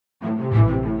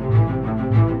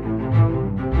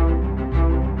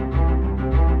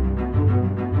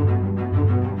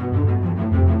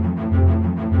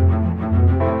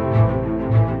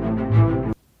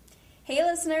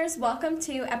listeners, welcome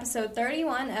to episode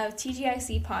 31 of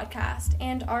TGIC Podcast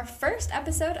and our first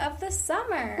episode of the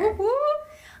summer. Woo-hoo.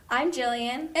 I'm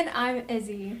Jillian. And I'm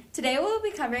Izzy. Today we'll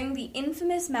be covering the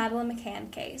infamous Madeleine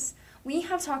McCann case. We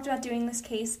have talked about doing this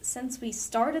case since we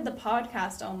started the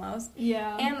podcast almost.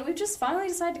 Yeah. And we've just finally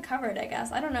decided to cover it, I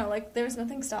guess. I don't know, there was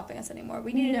nothing stopping us anymore.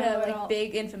 We needed a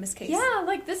big infamous case.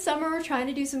 Yeah, this summer we're trying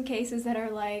to do some cases that are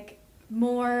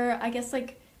more, I guess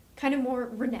kind of more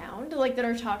renowned, that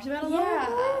are talked about a lot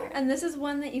more. And this is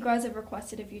one that you guys have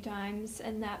requested a few times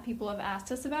and that people have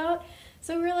asked us about.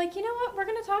 So we were like, you know what, we're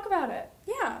going to talk about it.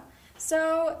 Yeah.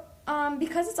 So,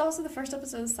 because it's also the first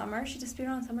episode of the summer, she disappeared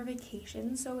on summer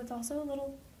vacation, so it's also a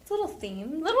little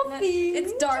themed.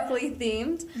 It's darkly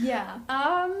themed. Yeah.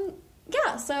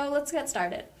 Yeah, so let's get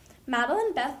started.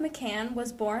 Madeleine Beth McCann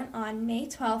was born on May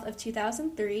 12th of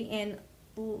 2003 in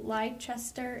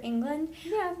Leicester, England.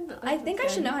 Yeah. I think I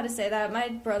should know how to say that. My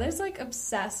brother's,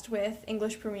 obsessed with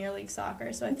English Premier League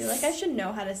soccer, so I feel like I should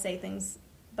know how to say things,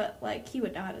 but, he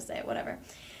would know how to say it, whatever.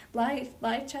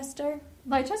 Leicester?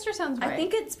 Leicester sounds right. I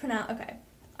think it's pronounced... Okay.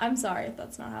 I'm sorry if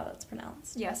that's not how that's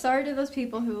pronounced. Yeah, sorry to those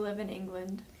people who live in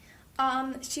England.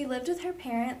 She lived with her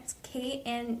parents, Kate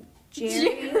and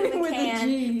Jerry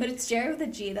McCann, but it's Jerry with a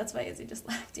G. That's why Izzy just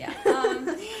laughed. Yeah.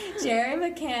 Jerry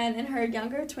McCann and her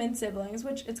younger twin siblings,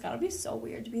 which it's gotta be so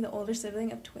weird to be the older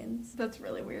sibling of twins. That's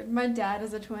really weird. My dad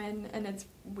is a twin, and it's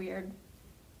weird.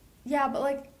 Yeah,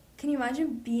 but can you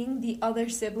imagine being the other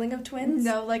sibling of twins?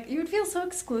 No, you would feel so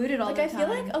excluded all the time. I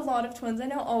feel a lot of twins I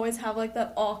know always have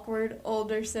that awkward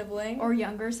older sibling or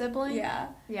younger sibling. Yeah.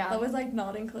 Yeah. That was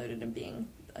not included in being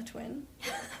a twin.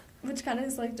 Which kind of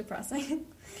is depressing.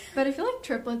 But I feel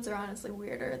triplets are honestly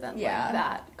weirder than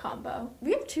that combo.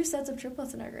 We have 2 sets of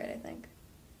triplets in our grade, I think.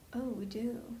 Oh, we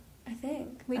do. I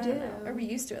think. We do. Or we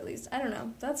used to, at least. I don't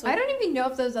know. I don't even know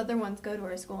if those other ones go to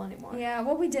our school anymore. Yeah,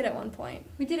 well, we did at one point.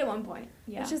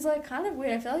 Yeah. Which is, kind of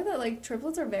weird. I feel that,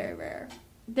 triplets are very rare.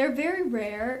 They're very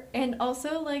rare, and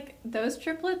also, those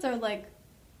triplets are,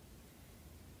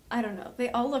 I don't know.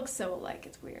 They all look so alike.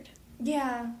 It's weird.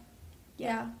 Yeah.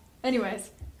 Yeah.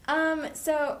 Anyways.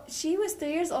 So she was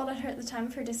 3 years old at the time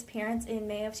of her disappearance in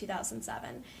May of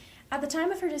 2007. At the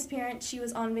time of her disappearance, she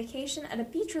was on vacation at a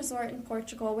beach resort in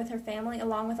Portugal with her family,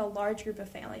 along with a large group of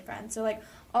family friends. So,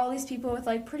 all these people with,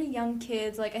 pretty young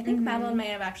kids. I think Madeleine may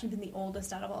have actually been the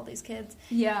oldest out of all these kids.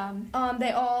 Yeah.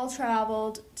 They all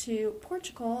traveled to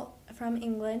Portugal from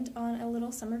England on a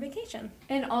little summer vacation.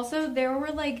 And also, there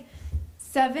were,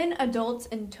 7 adults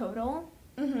in total.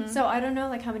 Mm-hmm. So, I don't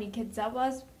know, how many kids that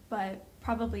was, but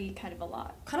probably kind of a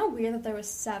lot. Kind of weird that there was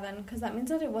 7, because that means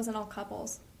that it wasn't all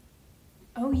couples.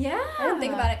 Oh, yeah. I didn't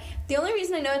think about it. The only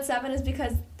reason I know it's 7 is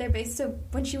because so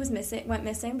when she went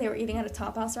missing, they were eating at a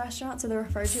Tapas restaurant, so they're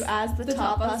referred to as the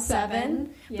Tapas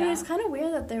 7. Yeah. But it's kind of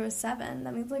weird that there was 7.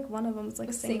 That means, one of them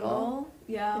was, single.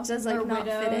 Yeah. Which does, not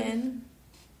fit in.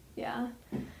 Yeah.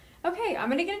 Okay, I'm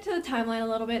gonna get into the timeline a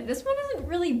little bit. This one isn't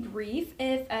really brief.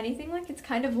 If anything, it's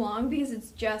kind of long because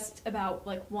it's just about,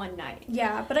 one night.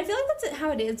 Yeah, but I feel that's how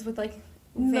it is with,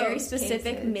 very most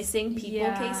specific cases. Missing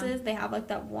people cases. They have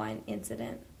that one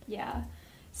incident. Yeah.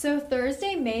 So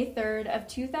Thursday, May 3rd of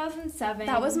 2007.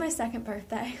 That was my 2nd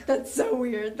birthday. That's so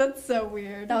weird.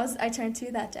 I turned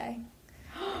 2 that day.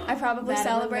 I probably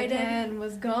celebrated. McCann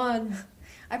was gone.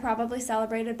 I probably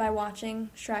celebrated by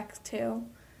watching Shrek 2.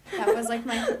 That was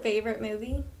my favorite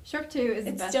movie. Shrek 2 is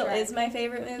the best. It still is my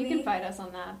favorite movie. You can fight us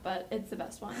on that, but it's the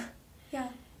best one. Yeah.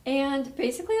 And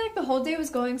basically, the whole day was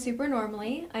going super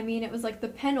normally. I mean, it was, the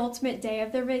penultimate day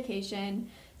of their vacation.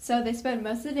 So they spent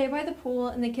most of the day by the pool,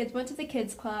 and the kids went to the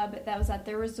kids club that was at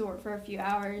their resort for a few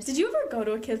hours. Did you ever go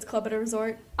to a kids club at a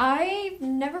resort? I've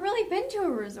never really been to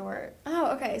a resort.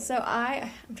 Oh, okay. So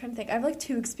I'm trying to think. I have,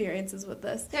 2 experiences with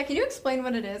this. Yeah, can you explain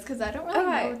what it is? Because I don't really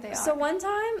know what they are. So one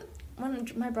time, when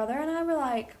my brother and I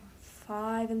were,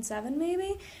 5 and 7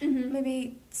 maybe,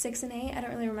 maybe 6 and 8, I don't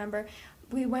really remember.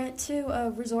 We went to a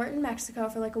resort in Mexico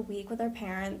for, a week with our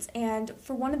parents, and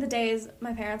for one of the days,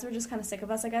 my parents were just kind of sick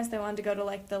of us, I guess. They wanted to go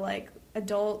to, the,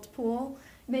 adult pool.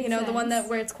 Makes sense. The one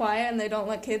where it's quiet and they don't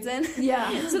let kids in.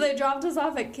 Yeah. So they dropped us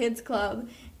off at Kids Club,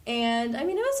 and, I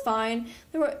mean, it was fine.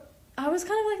 I was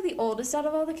kind of, the oldest out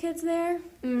of all the kids there,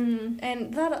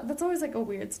 and that's always, a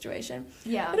weird situation.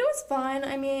 Yeah. But it was fun.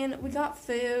 I mean, we got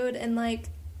food, and,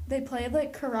 they played,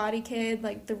 Karate Kid,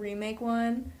 the remake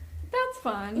one. That's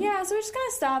fun. Yeah, so we just kind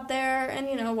of stopped there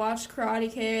and, watched Karate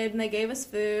Kid, and they gave us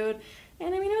food.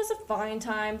 And, I mean, it was a fine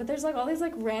time, but there's, all these,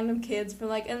 random kids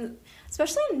from, and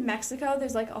especially in Mexico,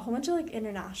 there's, a whole bunch of,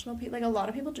 international people. A lot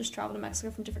of people just travel to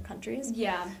Mexico from different countries.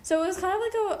 Yeah. So it was kind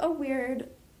of, a weird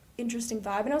interesting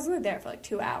vibe, and I was only there for, like,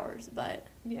 2 hours, but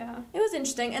Yeah. it was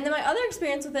interesting. And then my other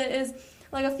experience with it is,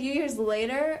 like, a few years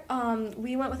later,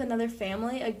 we went with another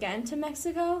family again to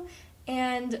Mexico,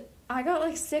 and I got,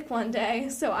 like, sick one day,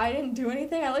 so I didn't do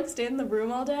anything. I, like, stayed in the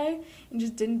room all day and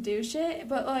just didn't do shit,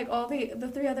 but, like, all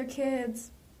the 3 other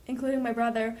kids, including my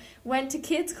brother, went to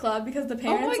kids club because the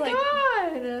parents, oh my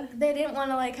God! They didn't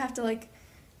want to, like, have to, like,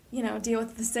 you know, deal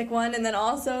with the sick one, and then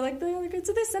also, like, the other kids,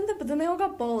 so they sent them, but then they all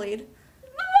got bullied.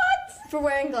 What? For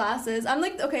wearing glasses. I'm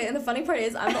like, okay, and the funny part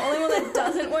is, I'm the only one that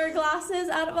doesn't wear glasses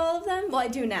out of all of them. Well, I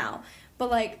do now, but,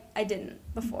 like, I didn't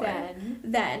before.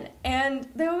 Then. And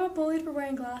they all got bullied for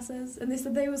wearing glasses, and they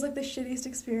said that it was, like, the shittiest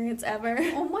experience ever.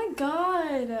 Oh my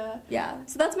God. Yeah,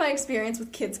 so that's my experience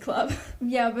with Kids Club.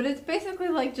 Yeah, but it's basically,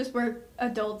 like, just where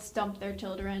adults dump their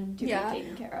children to be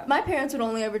taken care of. My parents would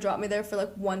only ever drop me there for,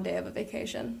 like, one day of a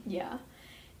vacation. Yeah.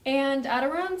 And at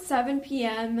around 7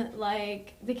 p.m.,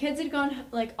 like, the kids had gone,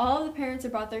 like, all of the parents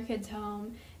had brought their kids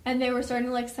home, and they were starting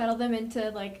to, like, settle them into,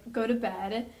 like, go to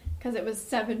bed, because it was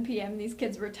 7 p.m., these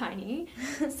kids were tiny.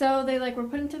 So they, like, were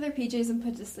put into their PJs and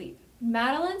put to sleep.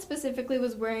 Madeline specifically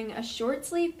was wearing a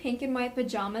short-sleeve pink and white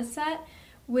pajama set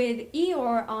with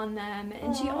Eeyore on them,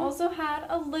 and she also had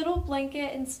a little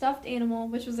blanket and stuffed animal,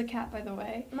 which was a cat, by the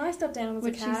way. My stuffed animal was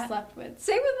a cat. Which she slept with.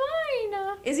 Same with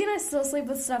mine! Izzy and I still sleep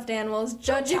with stuffed animals.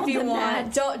 Judge if you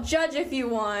want. Don't judge if you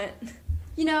want.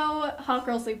 You know, hot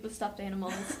girls sleep with stuffed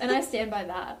animals, and I stand by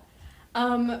that.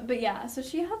 But yeah, so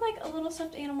she had, like, a little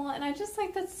stuffed animal, and I just,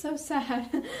 like, that's so sad.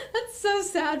 That's so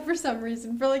sad for some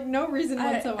reason, for, like, no reason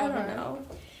whatsoever. I don't know.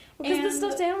 Because the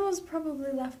stuffed animal was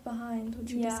probably left behind when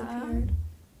she disappeared.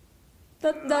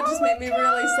 That just made me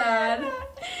really sad.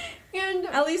 And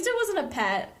at least it wasn't a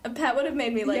pet. A pet would have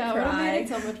made me, like, cry. Yeah, it would have made it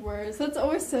so much worse. That's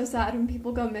always so sad when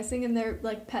people go missing and their,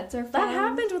 like, pets are found. That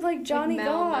happened with, like, Johnny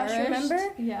Gosh,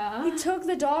 remember? Yeah. He took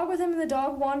the dog with him, and the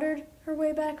dog wandered her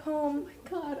way back home.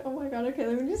 Oh my god, okay,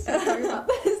 let me just start talking about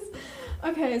this.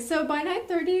 Okay, so by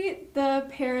 9:30, the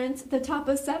parents, the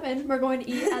Tapas 7, were going to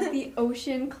eat at the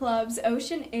Ocean Club's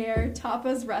Ocean Air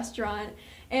Tapas restaurant.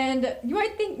 And you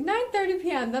might think 9:30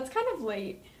 p.m., that's kind of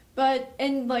late. But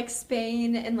in, like,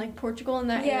 Spain and, like, Portugal and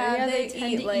that area, they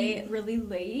tend to eat really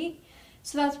late.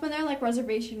 So that's when their, like,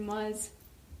 reservation was.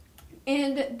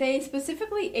 And they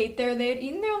specifically ate there. They had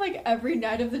eaten there, like, every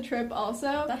night of the trip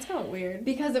also. That's kind of weird.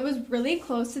 Because it was really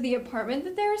close to the apartment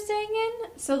that they were staying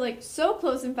in. So, like, so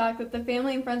close, in fact, that the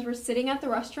family and friends were sitting at the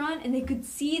restaurant and they could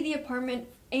see the apartment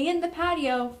and the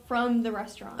patio from the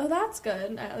restaurant. Oh, that's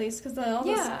good, at least, because all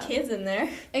those kids in there.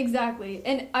 Exactly.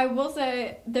 And I will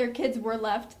say their kids were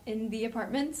left in the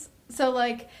apartments. So,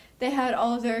 like, they had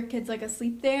all of their kids, like,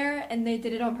 asleep there, and they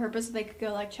did it on purpose so they could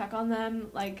go, like, check on them.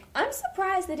 Like, I'm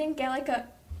surprised they didn't get,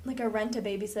 like a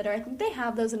rent-a-babysitter. I think they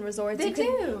have those in resorts. They do.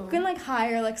 You can, like,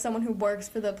 hire, like, someone who works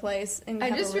for the place and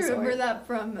have a resort. I just remember that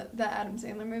from the Adam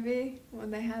Sandler movie, when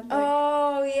they had, like...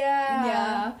 Oh, yeah.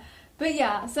 Yeah. But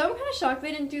yeah, so I'm kind of shocked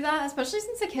they didn't do that, especially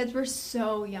since the kids were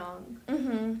so young.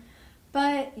 Mm-hmm.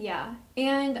 But yeah,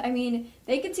 and I mean,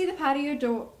 they could see the patio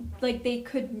door, like, they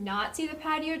could not see the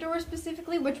patio door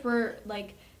specifically, which were,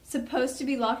 like, supposed to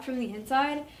be locked from the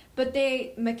inside, but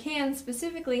McCann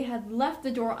specifically had left the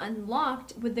door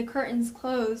unlocked with the curtains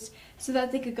closed so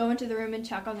that they could go into the room and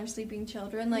check on their sleeping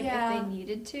children, like, if they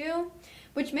needed to,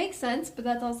 which makes sense, but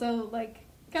that's also, like,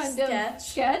 kind of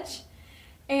sketch.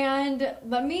 And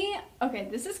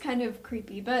this is kind of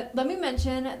creepy, but let me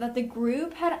mention that the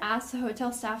group had asked the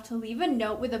hotel staff to leave a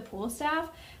note with the pool staff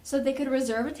so they could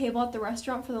reserve a table at the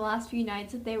restaurant for the last few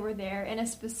nights that they were there in a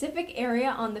specific area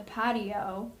on the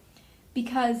patio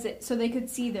so they could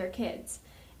see their kids.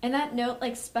 And that note,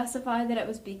 like, specified that it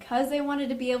was because they wanted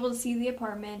to be able to see the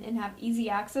apartment and have easy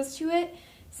access to it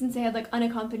since they had, like,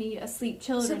 unaccompanied asleep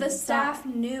children. So the staff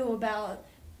knew about...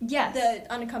 Yes.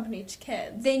 The unaccompanied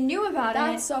kids. They knew about it.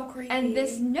 That's so creepy. And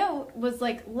this note was,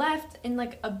 like, left in,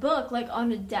 like, a book, like,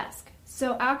 on a desk.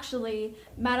 So actually,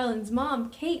 Madeline's mom,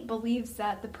 Kate, believes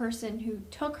that the person who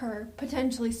took her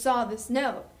potentially saw this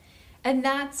note. And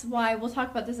that's why, we'll talk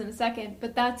about this in a second,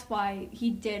 but that's why he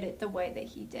did it the way that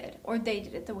he did. Or they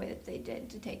did it the way that they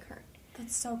did to take her.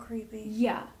 That's so creepy.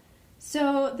 Yeah.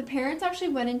 So the parents actually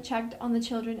went and checked on the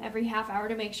children every half hour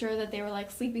to make sure that they were,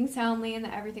 like, sleeping soundly and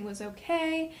that everything was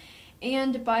okay.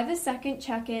 And by the second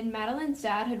check-in, Madeline's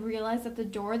dad had realized that the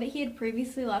door that he had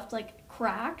previously left, like,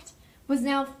 cracked was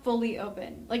now fully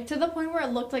open. Like, to the point where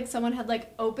it looked like someone had,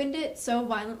 like, opened it so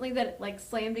violently that it, like,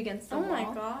 slammed against the wall. Oh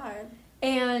my god.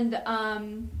 And, that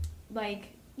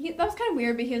was kind of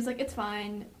weird, but he was like, it's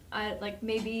fine.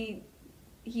 Maybe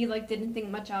he, like, didn't think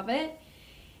much of it.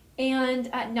 And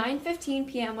at 9:15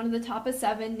 p.m., one of the top of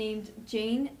 7 named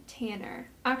Jane Tanner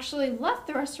actually left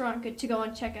the restaurant to go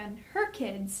and check on her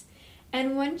kids.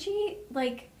 And when she,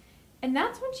 and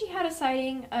that's when she had a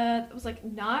sighting that was,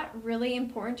 not really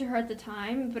important to her at the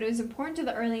time, but it was important to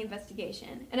the early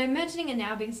investigation. And I'm mentioning it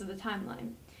now because of the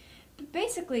timeline. But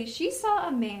basically, she saw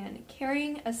a man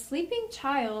carrying a sleeping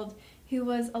child who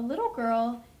was a little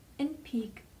girl in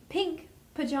pink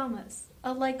pajamas,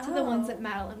 alike to the ones that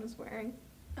Madeline was wearing.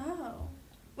 Oh.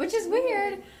 Which is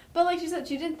weird, but like she said,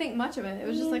 she didn't think much of it. It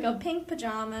was just like a... Pink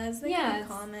pajamas, they can be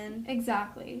common.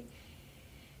 Exactly.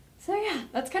 So yeah,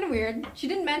 that's kind of weird. She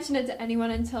didn't mention it to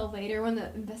anyone until later when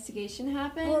the investigation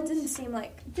happened. Well, it didn't seem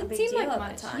like a big deal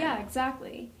at the time. Yeah,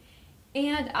 exactly.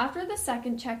 And after the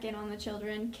second check-in on the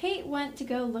children, Kate went to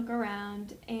go look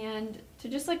around and to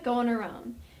just go on her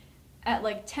own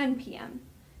at 10 p.m.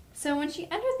 So when she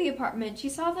entered the apartment, she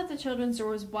saw that the children's door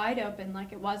was wide open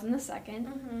like it was in the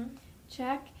second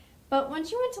check. But when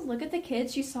she went to look at the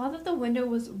kids, she saw that the window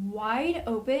was wide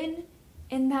open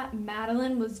and that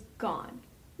Madeline was gone.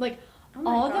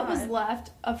 All that was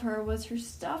left of her was her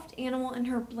stuffed animal and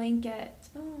her blanket.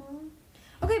 Oh.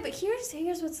 Okay, but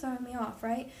here's what's throwing me off,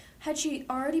 right? Had she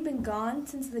already been gone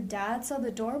since the dad saw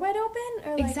the door wide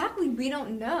open? Or exactly, we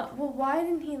don't know. Well, why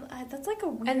didn't he... That's a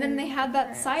weird... And then they had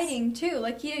that sighting, too.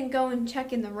 He didn't go and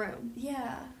check in the room.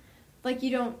 Yeah.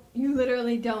 You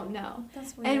literally don't know.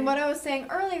 That's weird. And what I was saying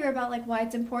earlier about, why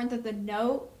it's important that the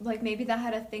note, maybe that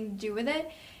had a thing to do with it,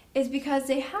 is because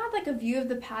they had, a view of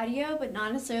the patio, but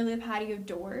not necessarily the patio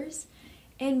doors.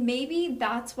 And maybe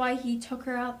that's why he took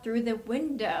her out through the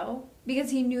window,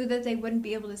 because he knew that they wouldn't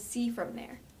be able to see from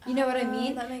there. You know what I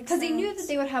mean? That makes sense. Because he knew that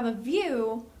they would have a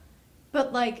view,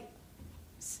 but,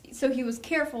 so he was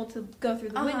careful to go through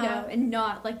the window and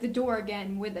not, the door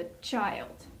again with a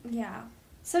child. Yeah.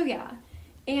 So, yeah.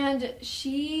 And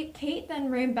Kate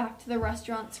then ran back to the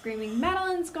restaurant screaming,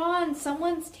 "Madeline's gone!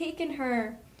 Someone's taken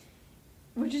her!"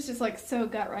 Which is just, so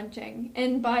gut-wrenching.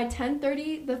 And by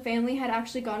 10:30, the family had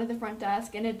actually gone to the front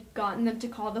desk and had gotten them to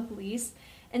call the police.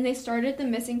 And they started the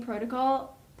missing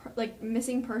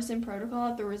person protocol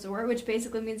at the resort, which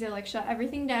basically means they, shut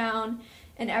everything down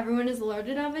and everyone is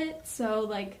alerted of it.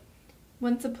 So,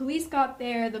 once the police got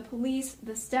there,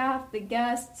 the staff, the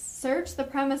guests searched the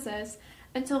premises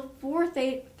until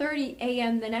 4:30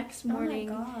 a.m. the next morning.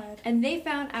 Oh, my God. And they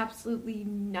found absolutely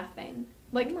nothing.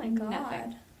 Oh, my God.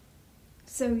 Nothing.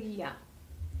 So, yeah.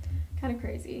 Kind of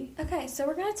crazy. Okay, so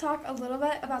we're going to talk a little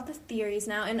bit about the theories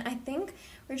now, and I think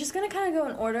we're just going to kind of go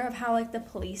in order of how, the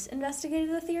police investigated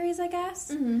the theories, I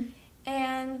guess. Mm-hmm.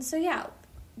 And so, yeah,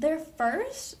 their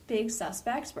first big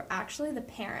suspects were actually the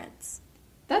parents.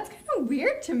 That's kind of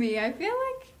weird to me, I feel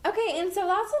like. Okay, and so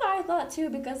that's what I thought, too,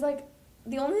 because,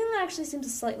 the only thing that actually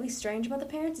seems slightly strange about the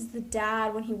parents is the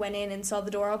dad when he went in and saw the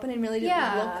door open and really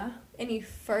didn't look any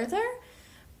further.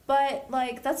 But,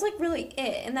 that's, really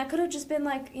it. And that could have just been,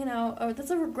 oh, that's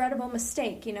a regrettable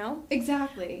mistake,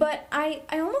 Exactly. But I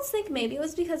almost think maybe it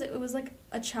was because it was,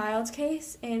 a child's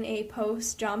case in a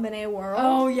post-JonBenet world.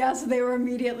 Oh, yeah, so they were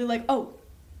immediately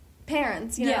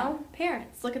parents, you know?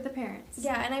 Parents. Look at the parents.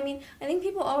 Yeah, and I think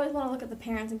people always want to look at the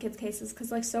parents in kids' cases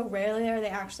because, so rarely are they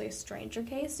actually a stranger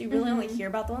case. You really only hear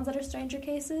about the ones that are stranger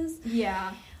cases.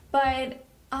 Yeah. But...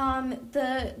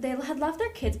 they had left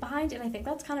their kids behind, and I think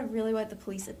that's kind of really what the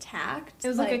police attacked. It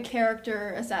was a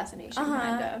character assassination,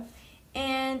 kind of.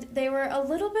 And they were a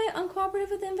little bit uncooperative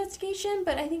with the investigation,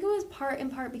 but I think it was in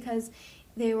part because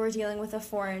they were dealing with a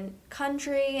foreign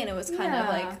country, and it was kind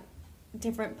of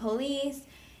different police.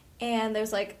 And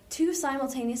there's 2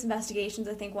 simultaneous investigations,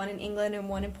 I think, one in England and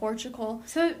one in Portugal.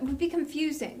 So it would be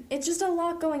confusing. It's just a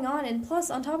lot going on, and plus,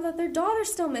 on top of that, their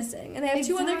daughter's still missing, and they have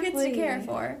 2 other kids to care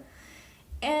for.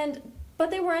 But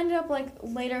they were ended up,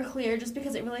 later clear just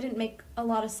because it really didn't make a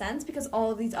lot of sense because all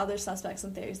of these other suspects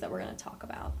and theories that we're going to talk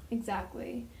about.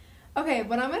 Exactly. Okay,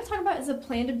 what I'm going to talk about is a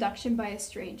planned abduction by a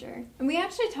stranger. And we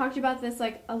actually talked about this,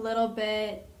 a little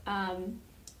bit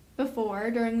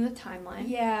before during the timeline.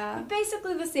 Yeah. But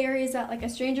basically, the theory is that, a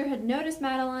stranger had noticed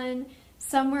Madeline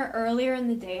somewhere earlier in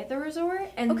the day at the resort.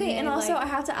 And also, I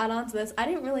have to add on to this. I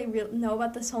didn't really know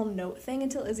about this whole note thing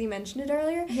until Izzy mentioned it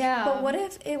earlier. Yeah. But what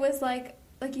if it was, like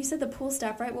you said, the pool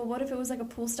staff, right? Well, what if it was a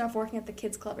pool staff working at the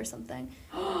kids club or something?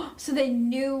 So they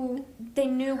knew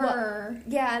her.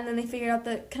 Yeah, and then they figured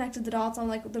out connected the dots on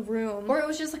the room. Or it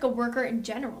was just a worker in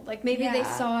general. Maybe they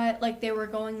saw it, they were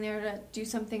going there to do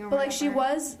something or but whatever. She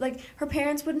was her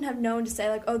parents wouldn't have known to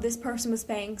say oh, this person was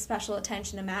paying special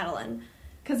attention to Madeline.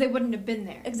 Because they wouldn't have been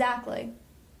there. Exactly.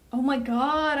 Oh my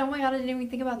god, I didn't even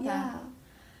think about that. Yeah.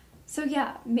 So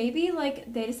yeah, maybe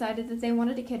like they decided that they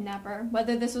wanted to kidnap her,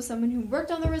 whether this was someone who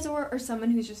worked on the resort or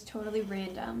someone who's just totally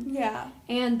random. Yeah.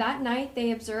 And that night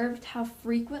they observed how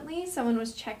frequently someone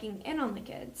was checking in on the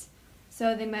kids.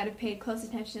 So they might have paid close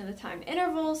attention to the time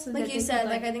intervals. So like that you they said, could,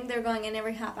 like I think they're going in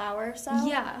every half hour or so.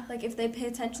 Yeah. Like if they pay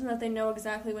attention that they know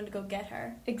exactly when to go get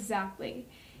her. Exactly.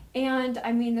 And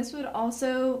I mean, this would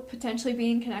also potentially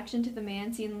be in connection to the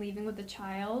man seen leaving with the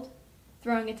child,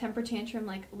 throwing a temper tantrum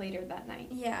like later that night.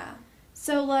 Yeah.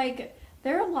 So like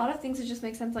there are a lot of things that just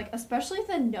make sense, like especially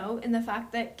the note and the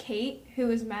fact that Kate, who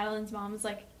is Madeline's mom, is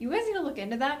like, you guys need to look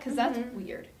into that because that's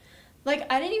weird.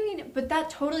 Like, I didn't even, but that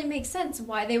totally makes sense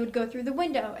why they would go through the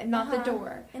window and not the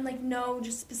door. And, like, know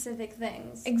just specific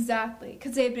things. Exactly,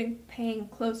 because they've been paying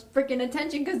close freaking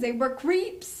attention because they were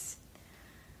creeps.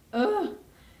 Ugh.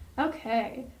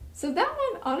 Okay. So that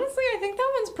one, honestly, I think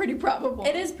that one's pretty probable.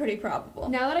 It is pretty probable.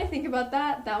 Now that I think about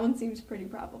that, that one seems pretty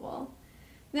probable.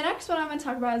 The next one I'm going to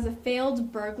talk about is a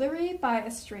failed burglary by a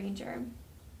stranger.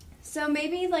 So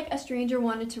maybe, like, a stranger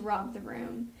wanted to rob the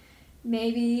room.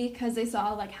 Maybe because they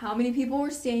saw, like, how many people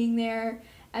were staying there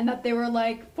and that they were,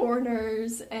 like,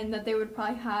 foreigners and that they would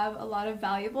probably have a lot of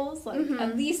valuables, like,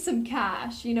 at least some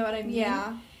cash, you know what I mean?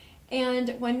 Yeah.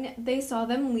 And when they saw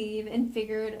them leave and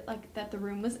figured, like, that the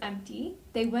room was empty,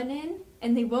 they went in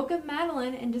and they woke up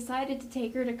Madeline and decided to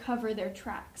take her to cover their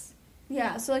tracks.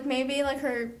 Yeah, so, like, maybe, like,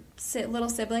 her little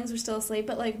siblings were still asleep,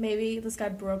 but, like, maybe this guy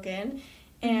broke in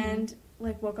and...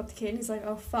 like, woke up the kid, and he's like,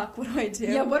 oh, fuck, what do I do?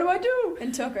 Yeah, what do I do?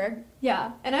 And took her.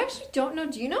 Yeah, and I actually don't know,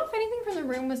 do you know if anything from the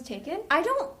room was taken? I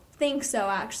don't think so,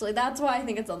 actually. That's why I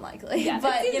think it's unlikely. Yeah,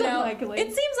 but, it seems unlikely.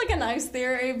 It seems like a nice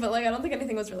theory, but, like, I don't think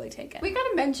anything was really taken. We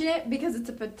gotta mention it because it's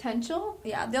a potential.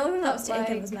 Yeah, the only thing that was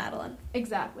taken like, was Madeline.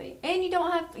 Exactly. And you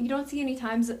don't see any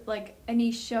times, like,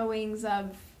 any showings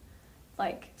of,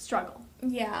 like, struggle.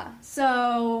 Yeah.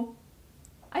 So,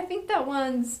 I think that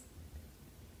one's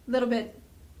a little bit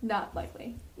not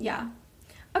likely. Yeah.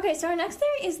 Okay, so our next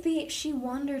theory is the she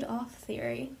wandered off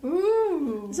theory.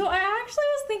 Ooh. So I actually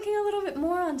was thinking a little bit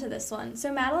more onto this one.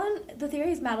 So the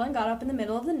theory is Madeline got up in the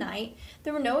middle of the night.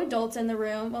 There were no adults in the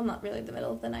room. Well, not really the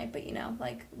middle of the night, but, you know,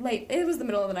 like, late. It was the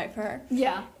middle of the night for her.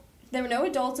 Yeah. There were no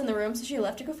adults in the room, so she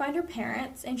left to go find her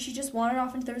parents, and she just wandered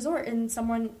off into the resort, and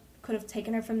someone could have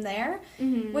taken her from there,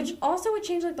 which also would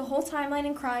change, like, the whole timeline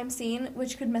and crime scene,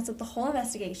 which could mess up the whole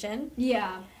investigation.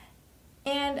 Yeah.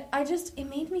 And it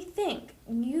made me think.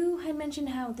 You had mentioned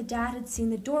how the dad had seen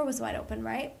the door was wide open,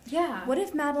 right? Yeah. What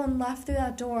if Madeline left through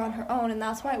that door on her own, and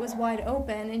that's why it was wide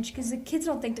open, and because the kids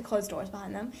don't think to close doors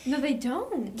behind them. No, they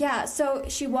don't. Yeah, so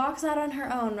she walks out on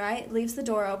her own, right? Leaves the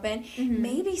door open.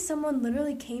 Maybe someone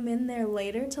literally came in there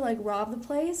later to, like, rob the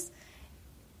place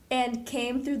and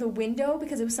came through the window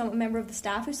because it was some member of the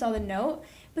staff who saw the note.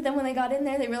 But then when they got in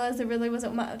there, they realized there really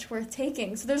wasn't much worth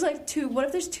taking. So there's, like, what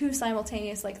if there's two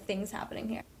simultaneous, like, things happening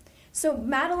here? So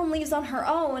Madeline leaves on her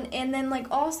own, and then, like,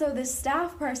 also this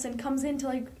staff person comes in to,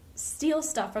 like, steal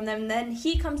stuff from them. And then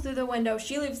he comes through the window,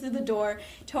 she leaves through the door,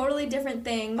 totally different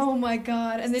things. Oh my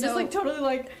god, and they just, like, totally,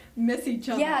 like, miss each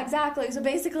other. Yeah, exactly. So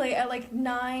basically at, like,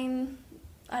 9...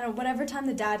 whatever time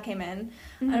the dad came in,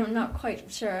 I'm not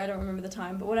quite sure, I don't remember the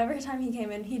time, but whatever time he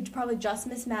came in, he'd probably just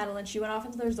missed Madeline. She went off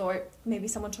into the resort. Maybe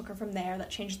someone took her from there. That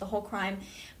changed the whole crime.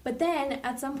 But then,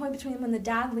 at some point between when the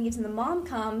dad leaves and the mom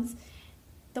comes,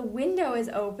 the window is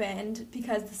opened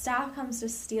because the staff comes to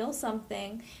steal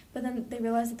something, but then they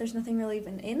realize that there's nothing really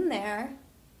even in there.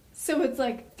 So it's,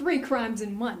 like, 3 crimes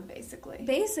in one, basically.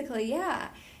 Basically, yeah.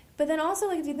 But then also,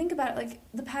 like, if you think about it, like,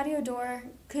 the patio door,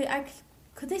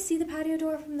 could they see the patio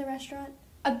door from the restaurant?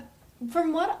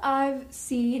 From what I've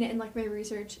seen in, like, my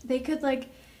research, they could, like...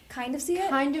 Kind of see it?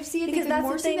 Kind of see it. Because they that's could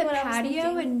more the thing, see the what I was patio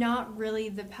thinking. and not really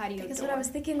the patio Because door. what I was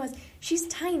thinking was, she's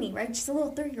tiny, right? She's a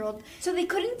little 3-year-old. So they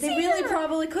couldn't see They really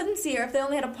probably couldn't see her if they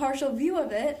only had a partial view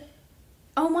of it.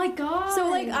 Oh my god. So,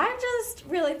 like, I just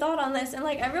really thought on this, and,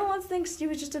 like, everyone thinks she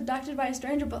was just abducted by a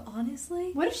stranger, but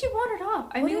honestly... What if she wandered off?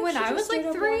 I mean, when I was,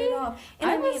 like, 3,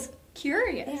 I was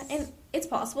curious. Yeah, and it's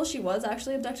possible she was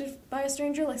actually abducted by a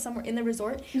stranger, like, somewhere in the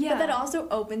resort. Yeah. But that also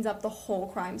opens up the whole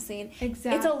crime scene.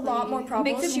 Exactly. It's a lot more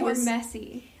probable. Makes it more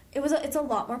messy. It's a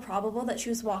lot more probable that she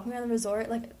was walking around the resort,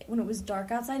 like, when it was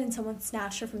dark outside, and someone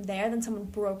snatched her from there, then someone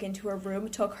broke into her room,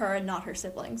 took her, and not her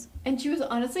siblings. And she was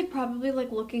honestly probably,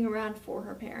 like, looking around for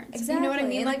her parents. Exactly. You know what I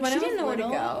mean? And, like, when she I was didn't know where to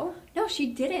little- go. No, she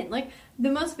didn't. Like, the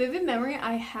most vivid memory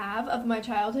I have of my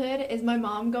childhood is my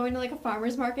mom going to, like, a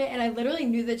farmer's market, and I literally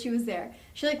knew that she was there.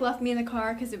 She, like, left me in the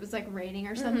car because it was, like, raining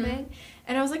or something,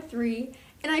 and I was, like, 3,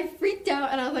 and I freaked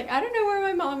out, and I was like, I don't know where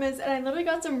my mom is, and I literally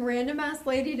got some random-ass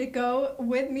lady to go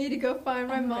with me to go find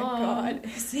my mom. Oh, my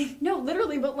God. No,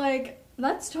 literally, but, like,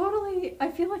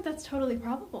 I feel like that's totally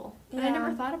probable. Yeah. I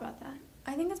never thought about that.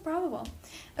 I think it's probable.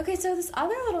 Okay, so this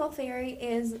other little theory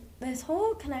is this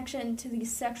whole connection to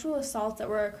these sexual assaults that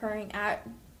were occurring at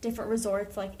different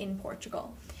resorts, like in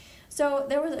Portugal. So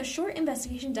there was a short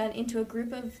investigation done into a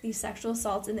group of these sexual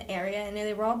assaults in the area, and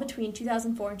they were all between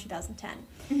 2004 and 2010.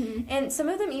 Mm-hmm. And some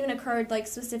of them even occurred, like,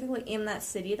 specifically in that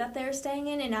city that they were staying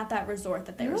in and at that resort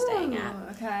that they were staying at.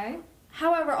 Okay.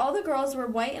 However, all the girls were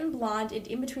white and blonde and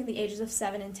in between the ages of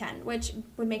 7 and 10, which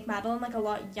would make Madeline, like, a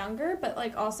lot younger, but,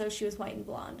 like, also she was white and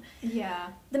blonde.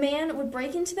 Yeah. The man would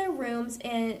break into their rooms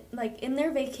and, like, in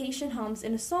their vacation homes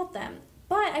and assault them.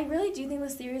 But I really do think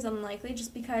this theory is unlikely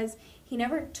just because he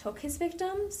never took his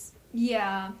victims.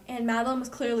 Yeah. And Madeline was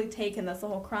clearly taken. That's the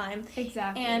whole crime.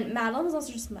 Exactly. And Madeline was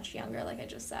also just much younger, like I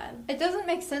just said. It doesn't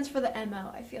make sense for the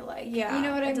MO, I feel like. Yeah. You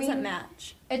know what I mean? It doesn't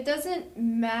match. It doesn't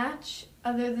match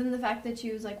other than the fact that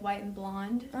she was, like, white and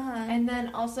blonde. Uh-huh. And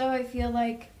then also I feel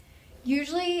like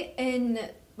usually in,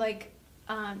 like,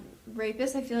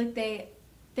 rapists, I feel like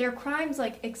their crimes,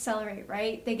 like, accelerate,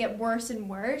 right? They get worse and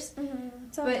worse. Mm-hmm.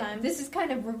 Sometimes. But this is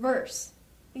kind of reverse.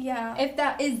 Yeah. If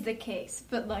that is the case.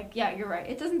 But, like, yeah, you're right.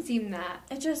 It doesn't seem that.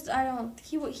 It just,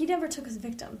 he never took his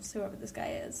victims, whoever this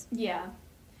guy is. Yeah.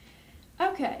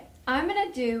 Okay. I'm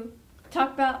going to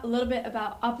talk about a little bit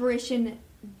about Operation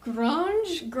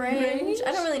Grange?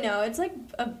 I don't really know. It's, like,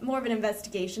 more of an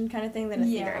investigation kind of thing than a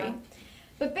theory.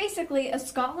 But basically, a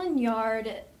Scotland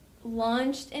Yard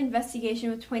launched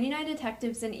investigation with 29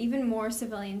 detectives and even more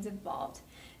civilians involved.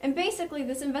 And basically,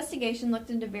 this investigation looked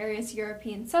into various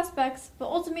European suspects, but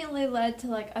ultimately led to,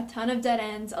 like, a ton of dead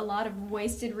ends, a lot of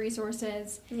wasted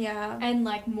resources, and,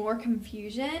 like, more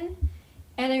confusion.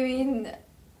 And, I mean,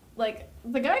 like,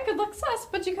 the guy could look sus,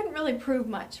 but you couldn't really prove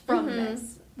much from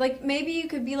this. Like, maybe you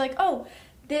could be like, oh,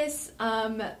 this,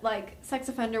 like, sex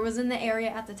offender was in the area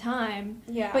at the time,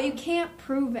 but you can't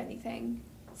prove anything.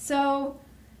 So,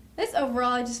 this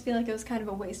overall, I just feel like it was kind of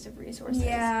a waste of resources.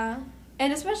 Yeah.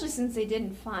 And especially since they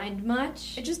didn't find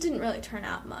much. It just didn't really turn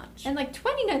out much. And, like,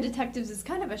 29 detectives is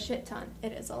kind of a shit ton.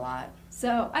 It is a lot.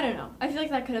 So, I don't know. I feel like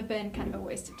that could have been kind of a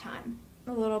waste of time.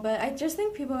 A little bit. I just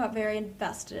think people got very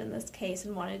invested in this case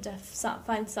and wanted to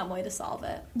find some way to solve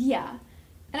it. Yeah.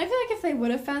 And I feel like if they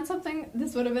would have found something,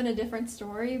 this would have been a different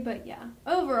story. But, yeah.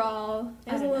 Overall,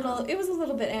 it was a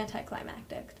little bit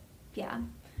anticlimactic. Yeah.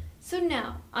 So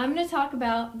now, I'm going to talk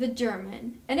about the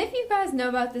German. And if you guys know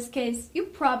about this case, you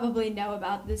probably know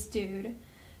about this dude.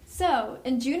 So,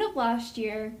 in June of last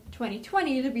year,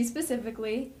 2020 to be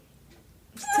specifically...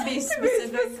 Specifically?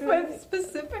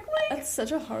 That's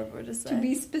such a hard word to say. To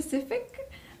be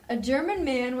specific, a German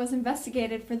man was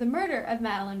investigated for the murder of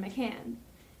Madeleine McCann.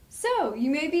 So,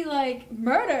 you may be like,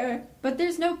 murder? But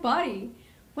there's no body.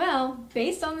 Well,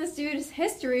 based on this dude's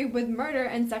history with murder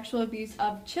and sexual abuse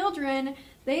of children,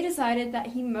 they decided that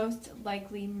he most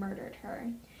likely murdered her.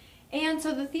 And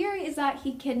so the theory is that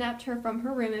he kidnapped her from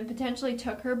her room and potentially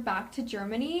took her back to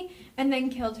Germany and then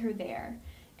killed her there.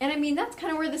 And I mean, that's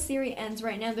kind of where the theory ends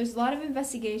right now. There's a lot of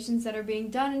investigations that are being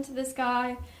done into this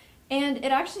guy. And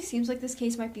it actually seems like this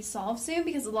case might be solved soon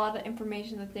because a lot of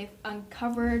information that they've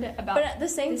uncovered about but at the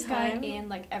same this time, guy and,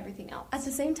 like, everything else. At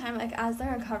the same time, like, as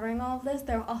they're uncovering all of this,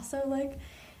 they're also, like,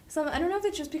 I don't know if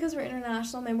it's just because we're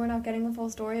international, maybe we're not getting the full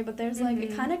story, but there's, like,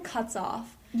 it kind of cuts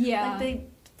off. Yeah. Like, they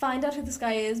find out who this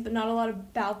guy is, but not a lot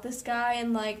about this guy,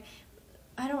 and, like,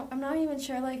 I'm not even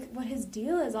sure, like, what his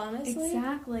deal is, honestly.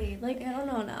 Exactly. Like, I don't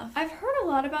know enough. I've heard a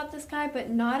lot about this guy,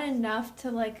 but not enough to,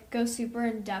 like, go super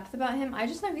in depth about him. I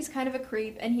just know he's kind of a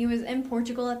creep, and he was in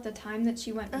Portugal at the time that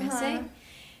she went missing.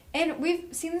 And we've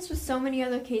seen this with so many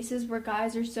other cases where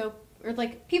guys are so, or,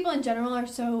 like, people in general are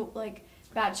so, like,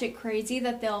 batshit crazy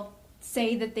that they'll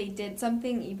say that they did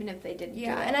something even if they didn't do it.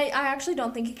 Yeah, and I actually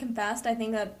don't think he confessed. I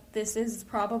think that this is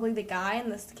probably the guy,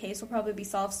 and this case will probably be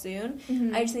solved soon.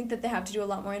 Mm-hmm. I just think that they have to do a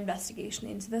lot more investigation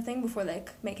into the thing before they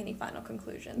make any final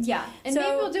conclusions. Yeah, and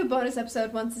maybe we'll do a bonus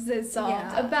episode once this is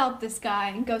solved about this guy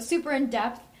and go super in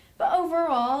depth. But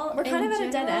overall, we're kind of at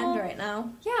a dead end right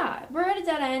now. Yeah, we're at a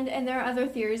dead end, and there are other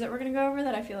theories that we're going to go over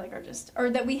that I feel like are just,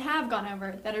 or that we have gone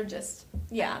over that are just,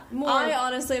 more I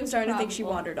honestly am starting to think she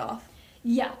wandered off.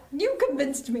 Yeah, you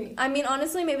convinced me. I mean,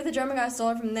 honestly, maybe the German guy stole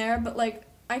her from there, but, like,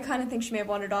 I kind of think she may have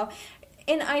wandered off.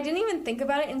 And I didn't even think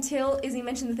about it until Izzy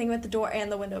mentioned the thing about the door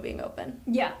and the window being open.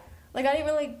 Yeah. Like, I didn't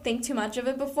really think too much of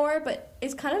it before, but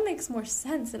it kind of makes more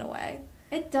sense in a way.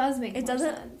 It does make more sense. It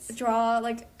doesn't draw,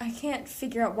 like, I can't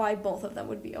figure out why both of them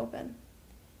would be open.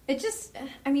 It just,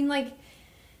 I mean, like,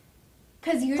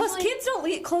 because usually... Plus, kids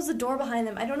don't close the door behind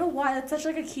them. I don't know why. That's such,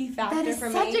 like, a key factor for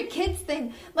me. That is such a kid's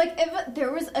thing. Like, if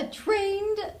there was a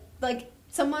trained, like,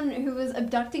 someone who was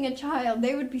abducting a child,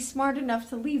 they would be smart enough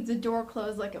to leave the door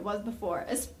closed like it was before,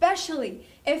 especially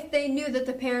if they knew that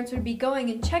the parents would be going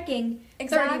and checking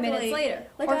 30 minutes later,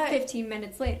 like or 15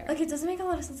 minutes later. Like, it doesn't make a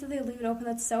lot of sense that they leave it open.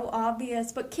 That's so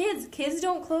obvious. But kids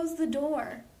don't close the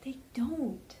door. They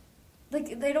don't.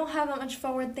 Like, they don't have that much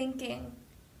forward thinking.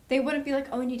 They wouldn't be like,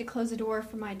 oh, I need to close the door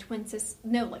for my twin sister.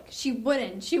 No, like, she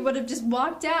wouldn't. She would have just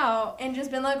walked out. And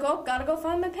just been like, oh, gotta go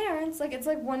find my parents. Like, it's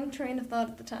like one train of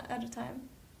thought at a time.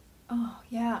 Oh,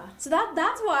 yeah. So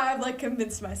that's why I've, like,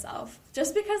 convinced myself.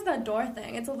 Just because that door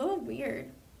thing. It's a little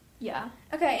weird. Yeah.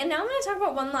 Okay, and now I'm going to talk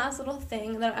about one last little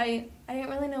thing that I didn't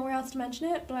really know where else to mention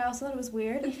it, but I also thought it was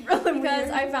weird. It's really because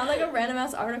weird. I found, like, a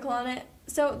random-ass article on it.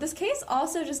 So this case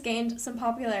also just gained some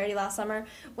popularity last summer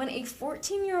when a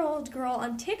 14-year-old girl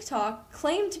on TikTok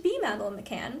claimed to be Madeleine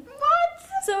McCann.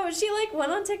 What? So she, like,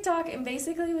 went on TikTok and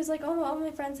basically was like, oh, all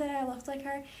my friends said I looked like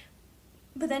her.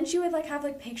 But then she would, like, have,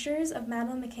 like, pictures of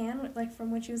Madeleine McCann, like,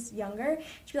 from when she was younger.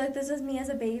 She'd be like, this is me as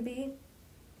a baby.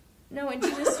 No, and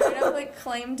she just straight up, like,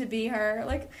 claimed to be her.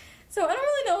 Like, so I don't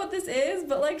really know what this is,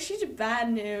 but, like, she's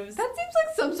bad news. That seems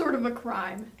like some sort of a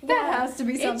crime. That has to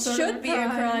be some sort of a crime. It should be a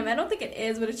crime. I don't think it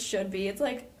is, but it should be. It's,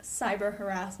 like, cyber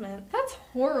harassment. That's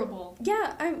horrible.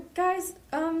 Yeah, guys,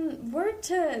 word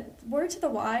to the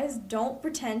wise, don't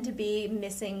pretend to be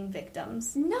missing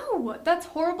victims. No, that's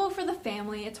horrible for the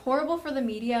family. It's horrible for the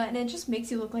media, and it just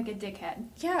makes you look like a dickhead.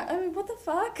 Yeah, I mean, what the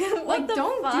fuck? Like,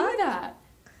 don't do that.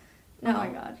 No. Oh my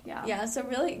god, yeah. Yeah, so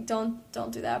really, don't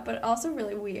do that, but also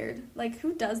really weird. Like,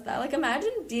 who does that? Like, imagine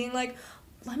being like,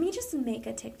 let me just make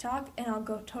a TikTok and I'll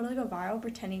totally go viral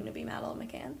pretending to be Madeleine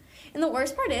McCann. And the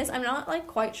worst part is, I'm not, like,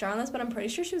 quite sure on this, but I'm pretty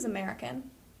sure she was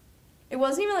American. It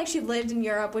wasn't even like she lived in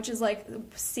Europe, which is, like,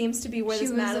 seems to be where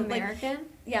this Madeleine... She was American? Like,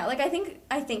 yeah, like,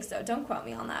 I think so. Don't quote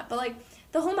me on that. But, like,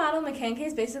 the whole Madeleine McCann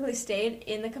case basically stayed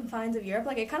in the confines of Europe.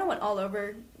 Like, it kind of went all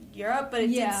over Europe, but it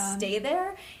did stay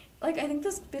there. Like, I think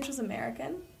this bitch was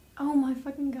American. Oh my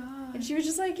fucking god. And she was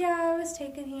just like, yeah, I was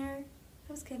taken here.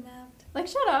 I was kidnapped. Like,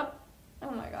 shut up.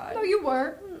 Oh my god. No, you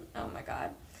weren't. Oh my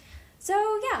god.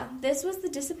 So, yeah, this was the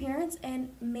disappearance and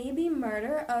maybe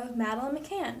murder of Madeleine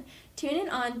McCann. Tune in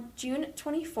on June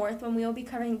 24th when we will be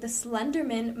covering the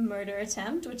Slenderman murder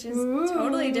attempt, which is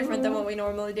totally different than what we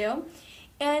normally do.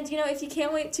 And, you know, if you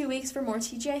can't wait 2 weeks for more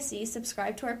TGIC,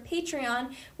 subscribe to our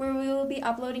Patreon, where we will be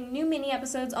uploading new mini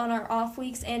episodes on our off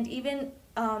weeks and even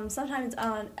sometimes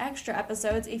on extra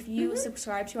episodes if you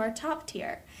subscribe to our top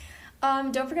tier.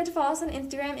 Don't forget to follow us on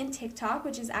Instagram and TikTok,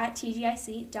 which is at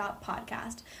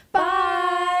tgic.podcast.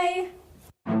 Bye!